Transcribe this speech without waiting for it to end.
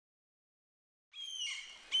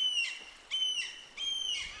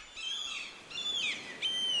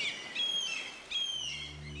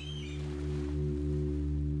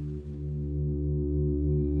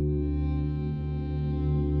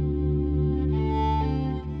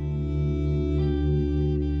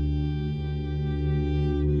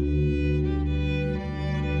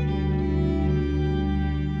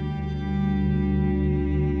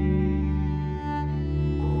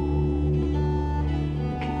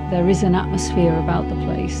there is an atmosphere about the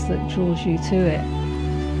place that draws you to it.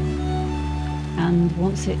 And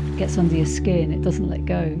once it gets under your skin, it doesn't let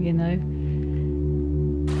go, you know.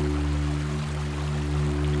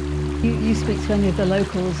 You speak to any of the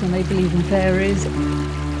locals and they believe in fairies.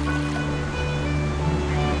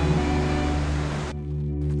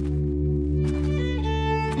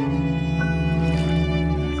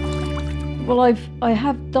 Well, I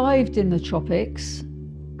have dived in the tropics.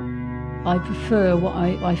 I prefer what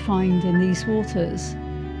I find in these waters.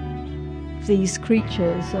 These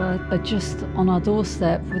creatures are just on our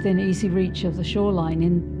doorstep, within easy reach of the shoreline,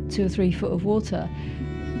 in 2 or 3 foot of water.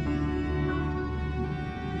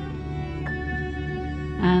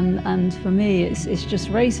 And for me, it's just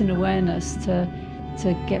raising awareness to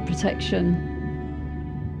get protection.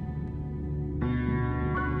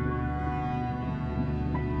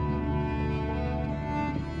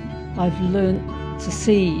 I've learnt to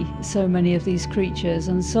see so many of these creatures,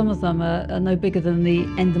 and some of them are no bigger than the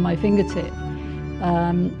end of my fingertip,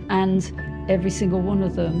 and every single one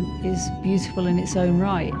of them is beautiful in its own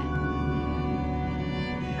right.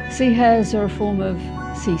 Sea hares are a form of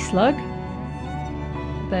sea slug.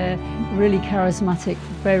 They're really charismatic,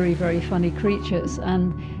 very, very funny creatures,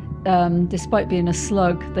 and despite being a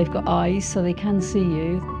slug, they've got eyes so they can see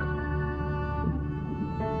you.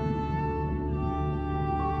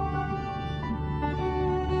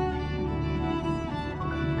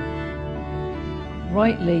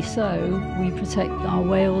 Rightly so, we protect our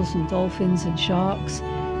whales and dolphins and sharks,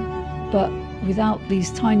 but without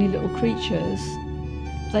these tiny little creatures,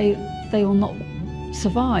 they will not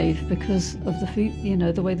survive because of the food, you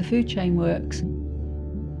know, the way the food chain works.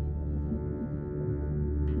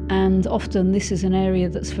 And often this is an area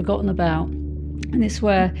that's forgotten about, and it's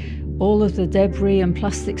where all of the debris and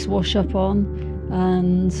plastics wash up on,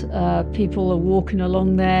 and people are walking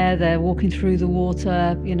along there, they're walking through the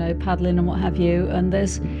water, you know, paddling and what have you, and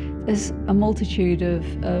there's a multitude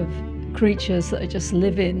of creatures that are just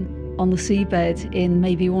living on the seabed in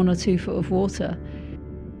maybe 1 or 2 foot of water.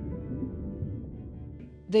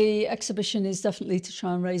 The exhibition is definitely to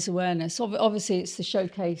try and raise awareness. Obviously, it's to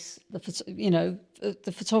showcase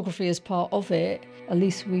the photography as part of it. At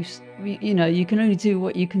least you can only do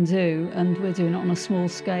what you can do, and we're doing it on a small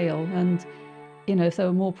scale. And if there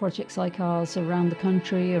were more projects like ours around the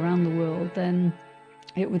country, around the world, then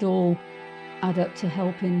it would all add up to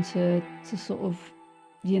helping to sort of,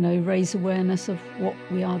 raise awareness of what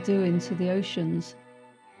we are doing to the oceans.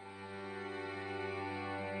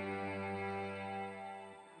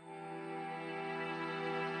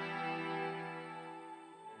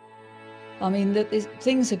 I mean,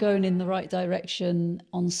 things are going in the right direction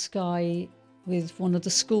on Skye with one of the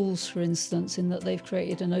schools, for instance, in that they've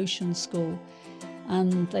created an ocean school,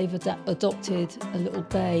 and they've adopted a little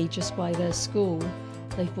bay just by their school.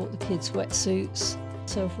 They've bought the kids wetsuits.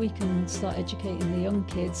 So if we can start educating the young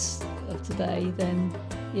kids of today, then,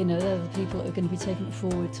 they're the people that are going to be taking it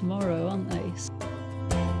forward tomorrow, aren't they?